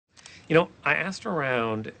I asked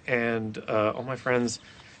around, and all my friends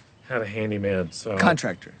had a handyman, so...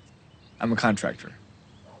 Contractor. I'm a contractor.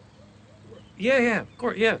 Yeah, of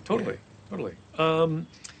course. Yeah, totally.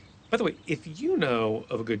 By the way, if you know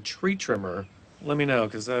of a good tree trimmer, let me know,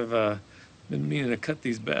 because I've been meaning to cut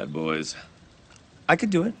these bad boys. I could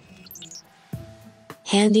do it.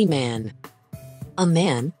 Handyman. A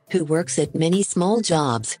man who works at many small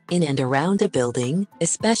jobs in and around a building,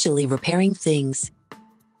 especially repairing things.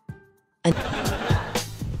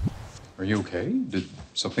 Are you okay? Did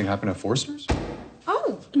something happen at Forster's?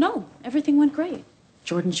 Oh, no. Everything went great.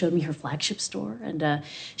 Jordan showed me her flagship store, and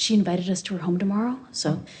she invited us to her home tomorrow.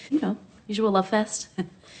 So, usual love fest.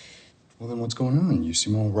 Well, then what's going on? You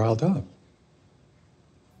seem all riled up.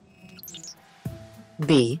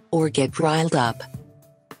 Be or get riled up.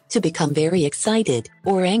 To become very excited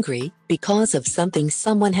or angry because of something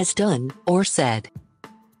someone has done or said.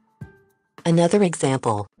 Another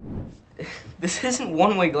example. This isn't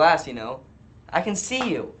one-way glass, I can see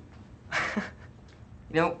you.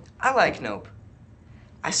 I like Nope.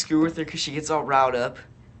 I screw with her because she gets all riled up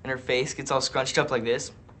and her face gets all scrunched up like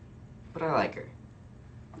this. But I like her.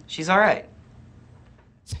 She's all right.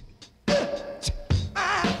 Good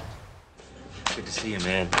to see you,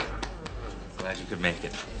 man. Glad you could make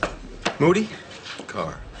it. Moody?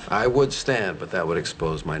 Carr. I would stand, but that would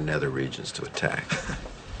expose my nether regions to attack.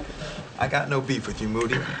 I got no beef with you,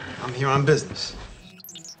 Moody. I'm here on business.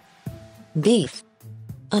 Beef.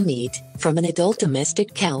 A meat from an adult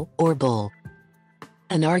domestic cow or bull.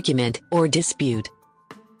 An argument or dispute.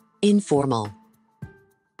 Informal.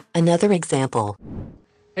 Another example.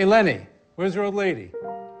 Hey, Lenny, where's your old lady?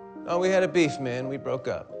 Oh, we had a beef, man. We broke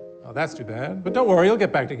up. Oh, that's too bad. But don't worry, you'll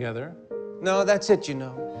get back together. No, that's it, You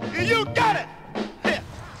got it! Yeah.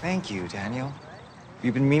 Thank you, Daniel.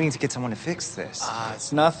 We've been meaning to get someone to fix this.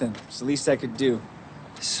 It's nothing. It's the least I could do.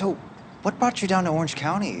 So, what brought you down to Orange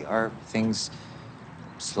County? Are things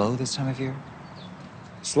slow this time of year?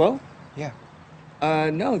 Slow? Yeah.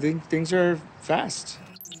 No, things are fast.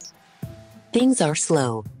 Things are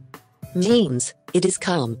slow. Means it is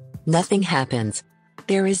calm, nothing happens.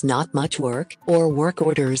 There is not much work or work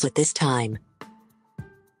orders at this time.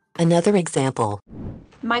 Another example.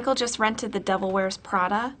 Michael just rented The Devil Wears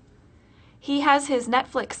Prada. He has his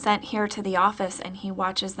Netflix sent here to the office and he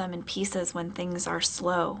watches them in pieces when things are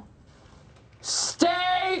slow.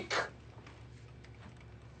 Steak!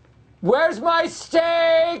 Where's my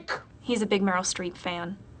steak? He's a big Meryl Streep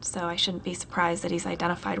fan, so I shouldn't be surprised that he's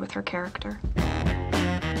identified with her character.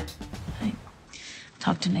 I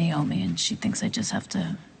talked to Naomi and she thinks I just have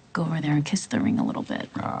to go over there and kiss the ring a little bit.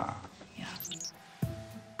 Yeah.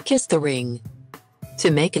 Kiss the ring. To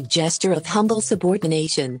make a gesture of humble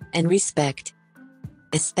subordination and respect,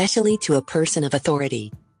 especially to a person of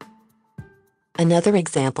authority. Another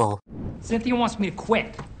example. Cynthia wants me to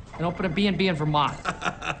quit and open a B&B in Vermont.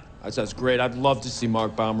 That sounds great. I'd love to see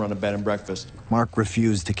Mark Baum run a bed and breakfast. Mark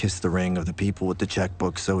refused to kiss the ring of the people with the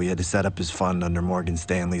checkbook, so he had to set up his fund under Morgan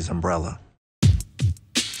Stanley's umbrella.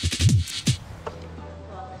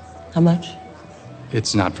 How much?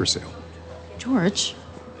 It's not for sale. George.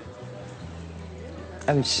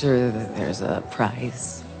 I'm sure that there's a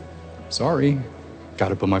prize. Sorry.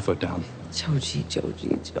 Gotta put my foot down. Joji,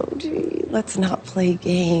 let's not play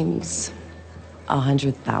games.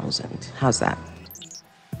 100,000. How's that?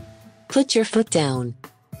 Put your foot down.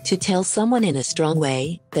 To tell someone in a strong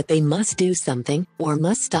way that they must do something or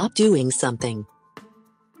must stop doing something.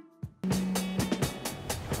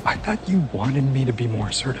 I thought you wanted me to be more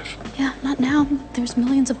assertive. Yeah, not now. There's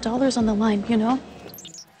millions of dollars on the line,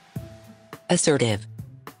 Assertive.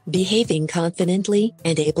 Behaving confidently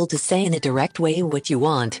and able to say in a direct way what you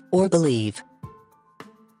want or believe.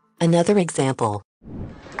 Another example.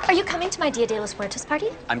 Are you coming to my Dia de los Muertos party?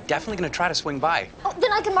 I'm definitely gonna try to swing by. Oh,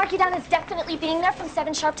 then I can mark you down as definitely being there from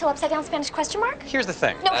 7 sharp till upside down Spanish question mark? Here's the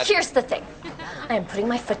thing. No, here's the thing. I am putting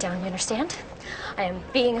my foot down, you understand? I am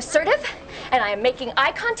being assertive, and I am making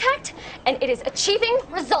eye contact, and it is achieving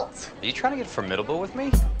results. Are you trying to get formidable with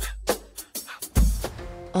me?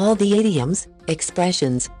 All the idioms,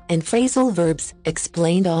 expressions, and phrasal verbs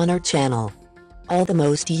explained on our channel. All the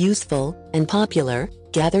most useful and popular,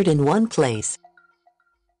 gathered in one place.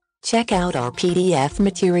 Check out our PDF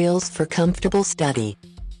materials for comfortable study.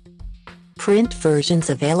 Print versions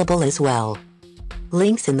available as well.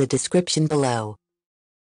 Links in the description below.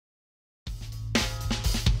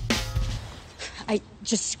 I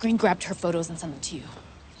just screen grabbed her photos and sent them to you.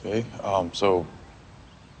 Okay, so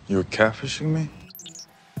you're catfishing me?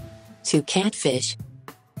 To catfish.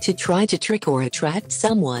 To try to trick or attract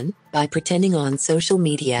someone by pretending on social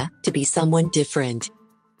media to be someone different.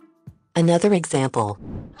 Another example.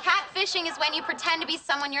 Catfish Catfishing is when you pretend to be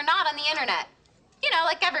someone you're not on the internet. You know,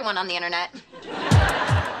 like everyone on the internet.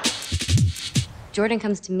 Jordan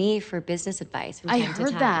comes to me for business advice from I time to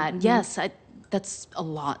heard time. that. Yes, that's a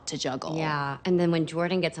lot to juggle. Yeah, and then when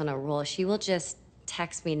Jordan gets on a roll, she will just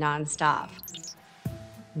text me nonstop.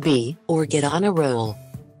 Be or get on a roll.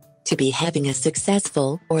 To be having a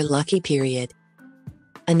successful or lucky period.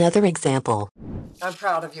 Another example. I'm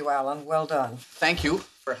proud of you, Alan. Well done. Thank you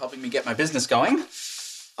for helping me get my business going.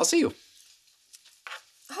 I'll see you.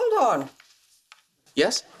 Hold on.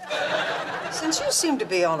 Yes? Since you seem to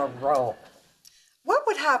be on a roll, what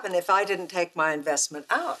would happen if I didn't take my investment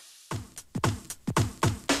out?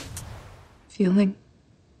 Feeling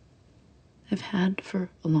I've had for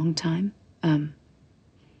a long time.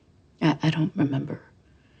 I don't remember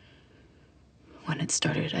when it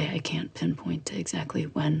started. I can't pinpoint exactly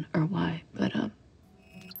when or why, but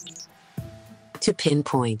To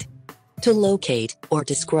pinpoint. To locate or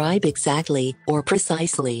describe exactly or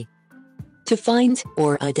precisely. To find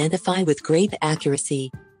or identify with great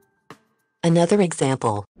accuracy. Another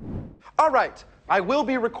example. All right, I will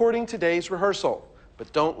be recording today's rehearsal,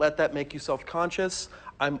 but don't let that make you self-conscious.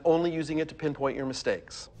 I'm only using it to pinpoint your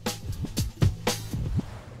mistakes.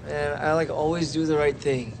 Man, I always do the right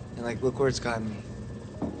thing, and look where it's gotten me.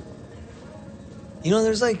 You know,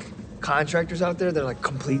 there's contractors out there that are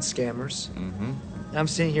complete scammers. Mm-hmm. And I'm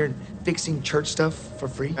sitting here fixing church stuff for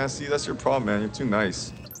free. Yeah, see, that's your problem, man. You're too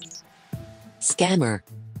nice. Scammer.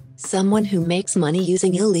 Someone who makes money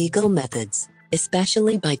using illegal methods,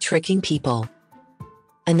 especially by tricking people.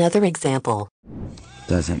 Another example.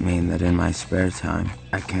 Doesn't mean that in my spare time,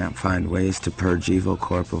 I can't find ways to purge Evil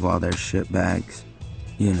Corp of all their shitbags.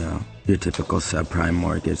 You know, your typical subprime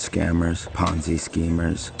mortgage scammers, Ponzi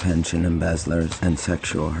schemers, pension embezzlers, and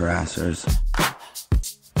sexual harassers.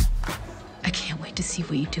 I can't wait to see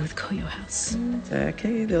what you do with Koyo House.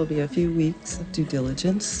 Okay, there'll be a few weeks of due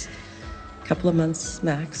diligence. A couple of months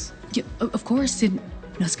max. Yeah, of course.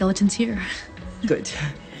 No skeletons here. Good.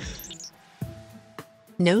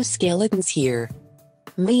 No skeletons here.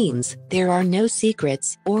 Means there are no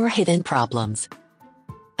secrets or hidden problems.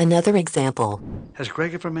 Another example. Has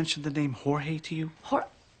Greg ever mentioned the name Jorge to you?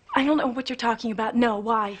 I don't know what you're talking about. No,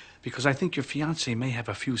 why? Because I think your fiancé may have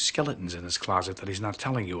a few skeletons in his closet that he's not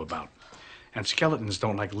telling you about. And skeletons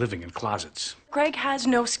don't like living in closets. Greg has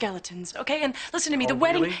no skeletons, okay? And listen to me, Oh, the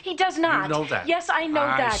wedding, really? he does not. You know that? Yes, I know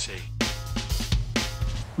that. I see.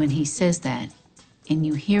 When he says that, and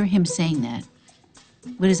you hear him saying that,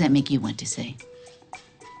 what does that make you want to say?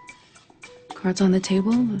 Cards on the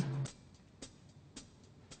table.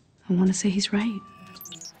 I want to say he's right.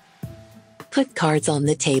 Put cards on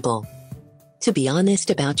the table. To be honest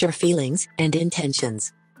about your feelings and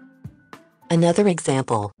intentions. Another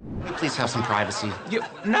example. Please have some privacy.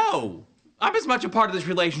 No! I'm as much a part of this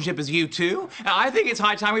relationship as you two. I think it's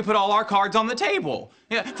high time we put all our cards on the table.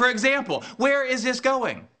 For example, where is this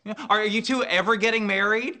going? Are you two ever getting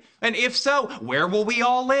married? And if so, where will we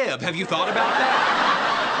all live? Have you thought about that?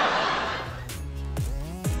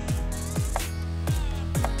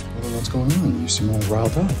 What's going on? You seem all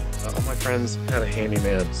riled up. All my friends had a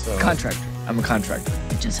handyman, so... Contractor. I'm a contractor.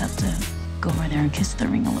 You just have to go over there and kiss the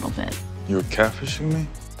ring a little bit. You're catfishing me?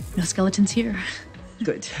 No skeletons here.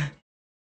 Good.